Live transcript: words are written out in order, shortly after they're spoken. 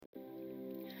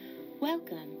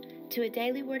Welcome to a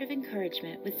daily word of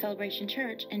encouragement with Celebration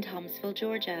Church in Thomasville,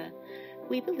 Georgia.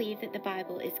 We believe that the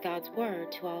Bible is God's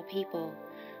word to all people.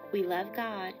 We love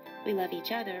God, we love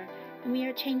each other, and we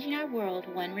are changing our world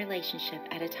one relationship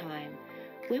at a time.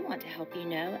 We want to help you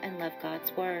know and love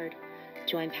God's word.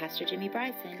 Join Pastor Jimmy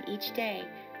Bryson each day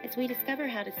as we discover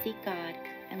how to seek God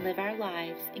and live our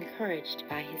lives encouraged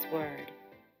by His word.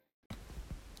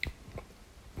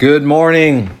 Good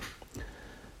morning.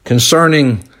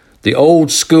 Concerning the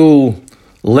old school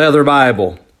leather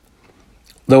Bible,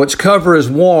 though its cover is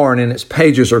worn and its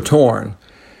pages are torn,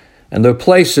 and though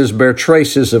places bear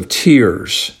traces of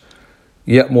tears,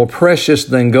 yet more precious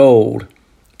than gold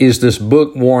is this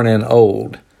book worn and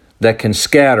old that can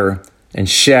scatter and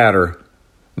shatter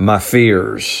my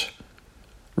fears.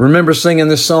 Remember singing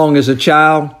this song as a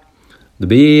child? The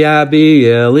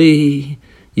Bible,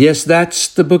 yes, that's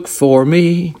the book for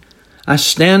me. I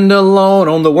stand alone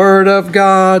on the Word of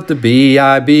God, the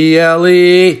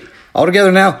Bible. All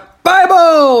together now,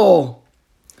 Bible!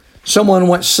 Someone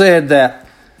once said that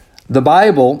the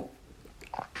Bible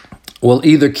will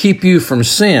either keep you from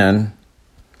sin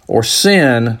or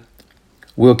sin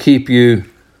will keep you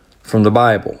from the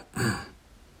Bible.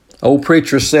 Old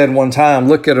preacher said one time,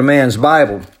 look at a man's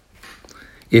Bible.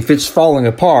 If it's falling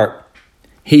apart,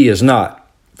 he is not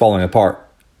falling apart.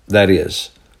 That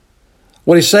is.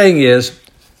 What he's saying is,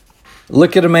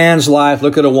 look at a man's life,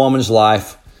 look at a woman's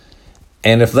life,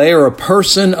 and if they are a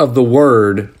person of the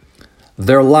Word,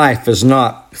 their life is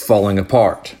not falling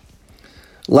apart.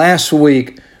 Last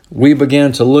week, we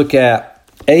began to look at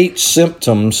 8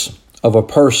 symptoms of a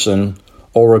person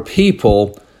or a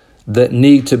people that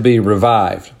need to be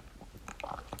revived.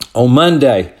 On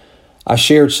Monday, I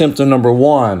shared symptom number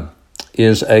 1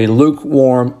 is a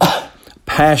lukewarm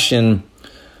passion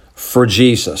for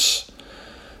Jesus.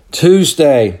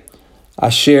 Tuesday, I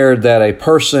shared that a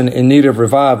person in need of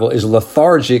revival is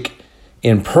lethargic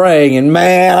in praying. And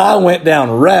man, I went down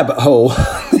a rabbit hole.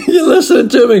 You listening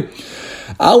to me?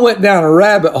 I went down a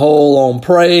rabbit hole on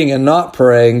praying and not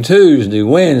praying Tuesday,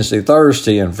 Wednesday,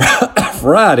 Thursday, and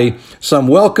Friday. Some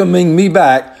welcoming me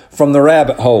back from the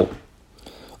rabbit hole.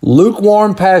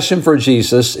 Lukewarm passion for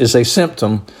Jesus is a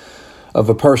symptom of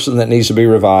a person that needs to be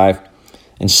revived.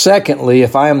 And secondly,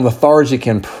 if I am lethargic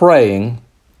in praying,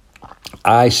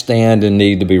 I stand in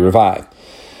need to be revived.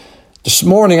 This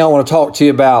morning, I want to talk to you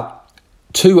about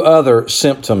 2 other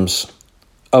symptoms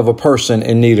of a person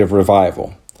in need of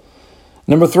revival.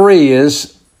 Number 3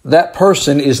 is that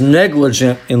person is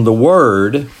negligent in the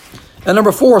Word. And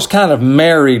number 4 is kind of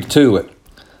married to it.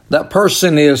 That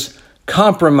person is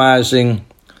compromising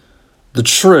the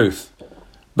truth.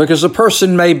 Because a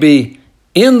person may be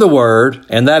in the Word,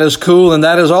 and that is cool, and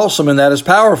that is awesome, and that is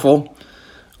powerful.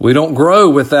 We don't grow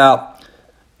without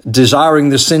desiring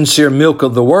the sincere milk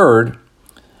of the Word.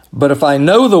 But if I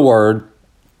know the Word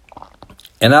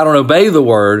and I don't obey the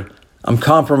Word, I'm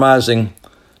compromising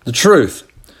the truth.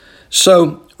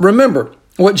 So remember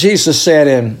what Jesus said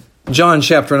in John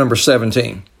chapter number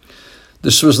 17.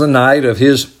 This was the night of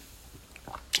his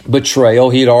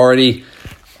betrayal. He'd already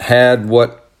had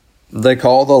what they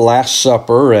call the Last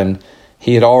Supper, and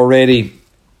he had already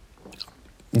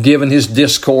given his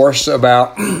discourse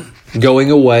about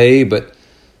going away, but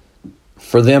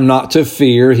for them not to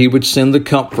fear, he would send the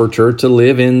Comforter to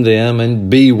live in them and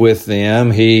be with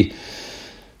them. He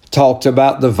talked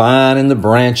about the vine and the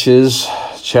branches.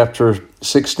 Chapter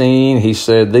 16, he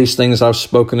said, these things I've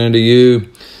spoken unto you,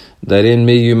 that in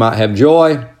me you might have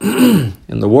joy.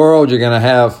 In the world you're going to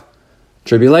have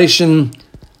tribulation,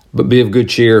 but be of good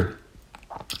cheer.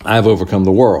 I have overcome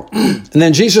the world. And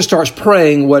then Jesus starts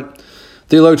praying what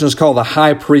theologians call the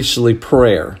high priestly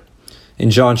prayer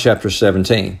in John chapter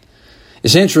 17.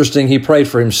 It's interesting, he prayed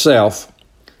for himself,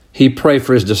 he prayed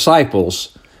for his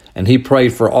disciples, and he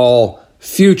prayed for all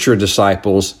future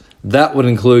disciples. That would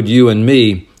include you and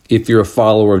me if you're a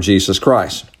follower of Jesus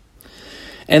Christ.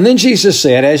 And then Jesus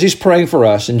said, as he's praying for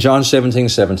us in John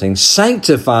 17:17,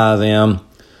 sanctify them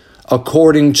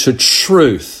according to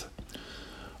truth.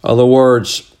 In other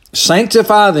words,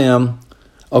 sanctify them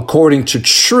according to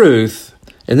truth.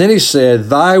 And then he said,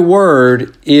 thy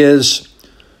word is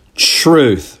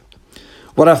truth.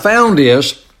 What I found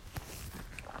is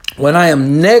when I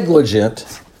am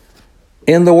negligent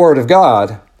in the Word of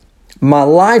God, my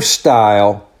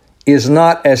lifestyle is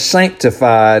not as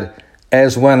sanctified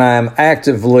as when I'm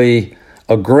actively,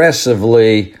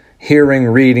 aggressively hearing,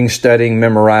 reading, studying,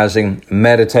 memorizing,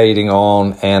 meditating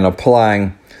on, and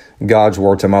applying God's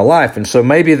Word to my life. And so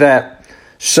maybe that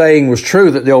saying was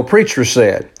true that the old preacher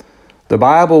said. The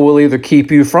Bible will either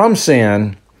keep you from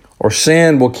sin or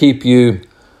sin will keep you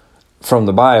from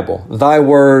the Bible. Thy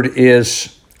word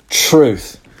is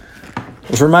truth.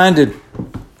 I was reminded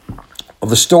of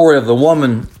the story of the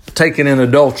woman taken in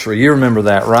adultery. You remember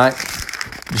that, right?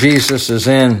 Jesus is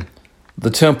in the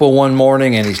temple one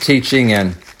morning and he's teaching,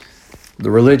 and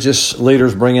the religious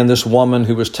leaders bring in this woman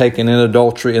who was taken in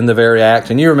adultery in the very act.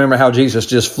 And you remember how Jesus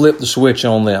just flipped the switch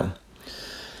on them.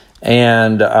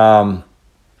 And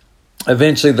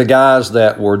eventually the guys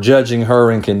that were judging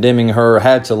her and condemning her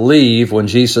had to leave when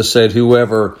Jesus said,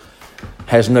 whoever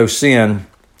has no sin,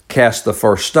 cast the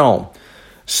first stone.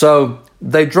 So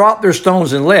they dropped their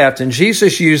stones and left, and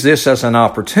Jesus used this as an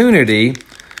opportunity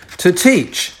to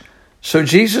teach. So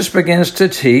Jesus begins to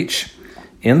teach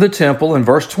in the temple. In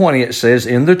verse 20 it says,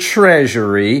 in the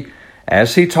treasury,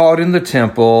 as he taught in the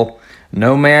temple,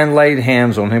 no man laid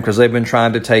hands on him, because they've been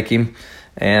trying to take him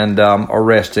and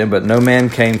arrest him, but no man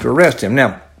came to arrest him.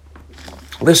 Now,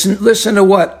 listen to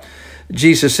what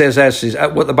Jesus says,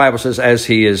 what the Bible says as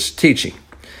he is teaching.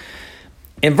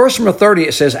 In verse number 30,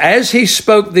 it says, as he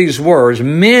spoke these words,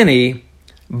 many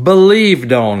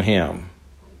believed on him.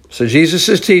 So Jesus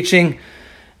is teaching,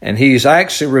 and he's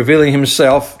actually revealing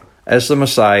himself as the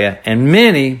Messiah, and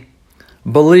many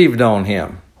believed on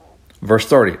him. Verse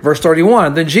 30. Verse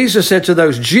 31, then Jesus said to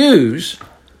those Jews,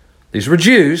 these were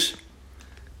Jews,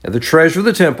 at the treasure of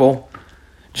the temple,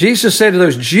 Jesus said to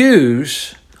those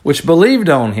Jews which believed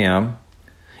on him,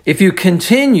 if you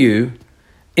continue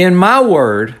in my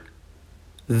word,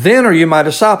 then are you my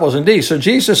disciples indeed. So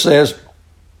Jesus says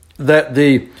that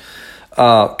the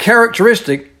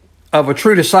characteristic of a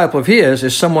true disciple of his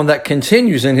is someone that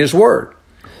continues in his word,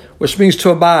 which means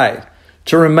to abide,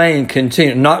 to remain,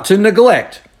 continue, not to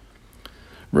neglect.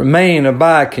 Remain,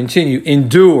 abide, continue,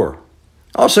 endure.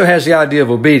 Also has the idea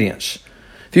of obedience.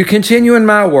 If you continue in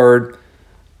my word,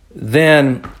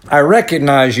 then I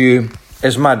recognize you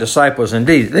as my disciples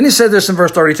indeed. Then he said this in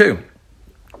verse 32.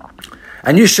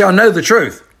 And you shall know the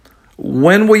truth.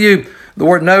 When will you, the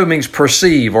word know means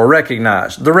perceive or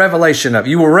recognize. The revelation of,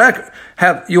 you will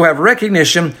have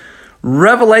recognition,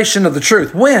 revelation of the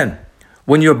truth. When?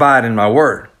 When you abide in my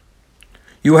word.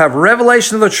 You will have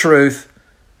revelation of the truth,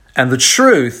 and the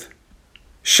truth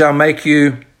shall make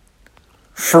you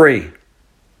free.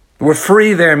 The word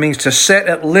free there means to set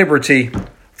at liberty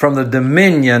from the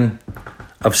dominion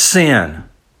of sin.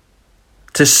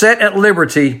 To set at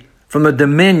liberty from the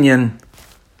dominion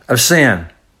of sin.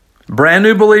 Brand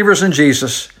new believers in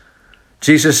Jesus.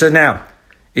 Jesus said, now,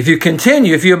 if you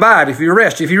continue, if you abide, if you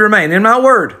rest, if you remain in my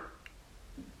word,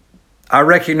 I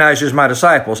recognize you as my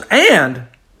disciples. And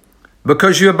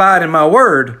because you abide in my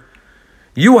word,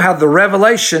 you will have the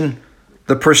revelation,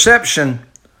 the perception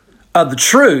of the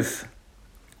truth.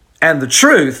 And the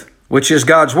truth, which is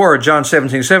God's word, John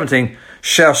 17:17,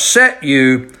 shall set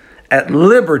you at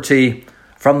liberty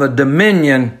from the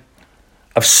dominion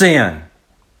of sin.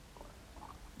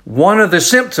 One of the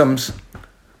symptoms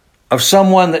of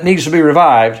someone that needs to be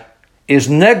revived is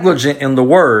negligent in the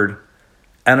word,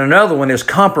 and another one is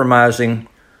compromising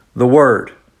the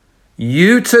word.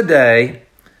 You today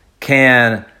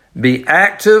can be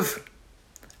active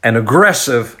and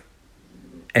aggressive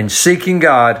and seeking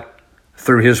God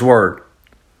through his word.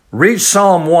 Read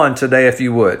Psalm 1 today if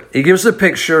you would. He gives a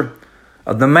picture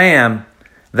of the man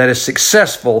that is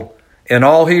successful in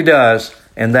all he does,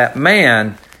 and that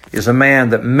man is a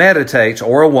man that meditates,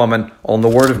 or a woman, on the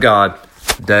word of God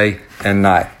day and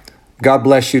night. God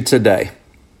bless you today.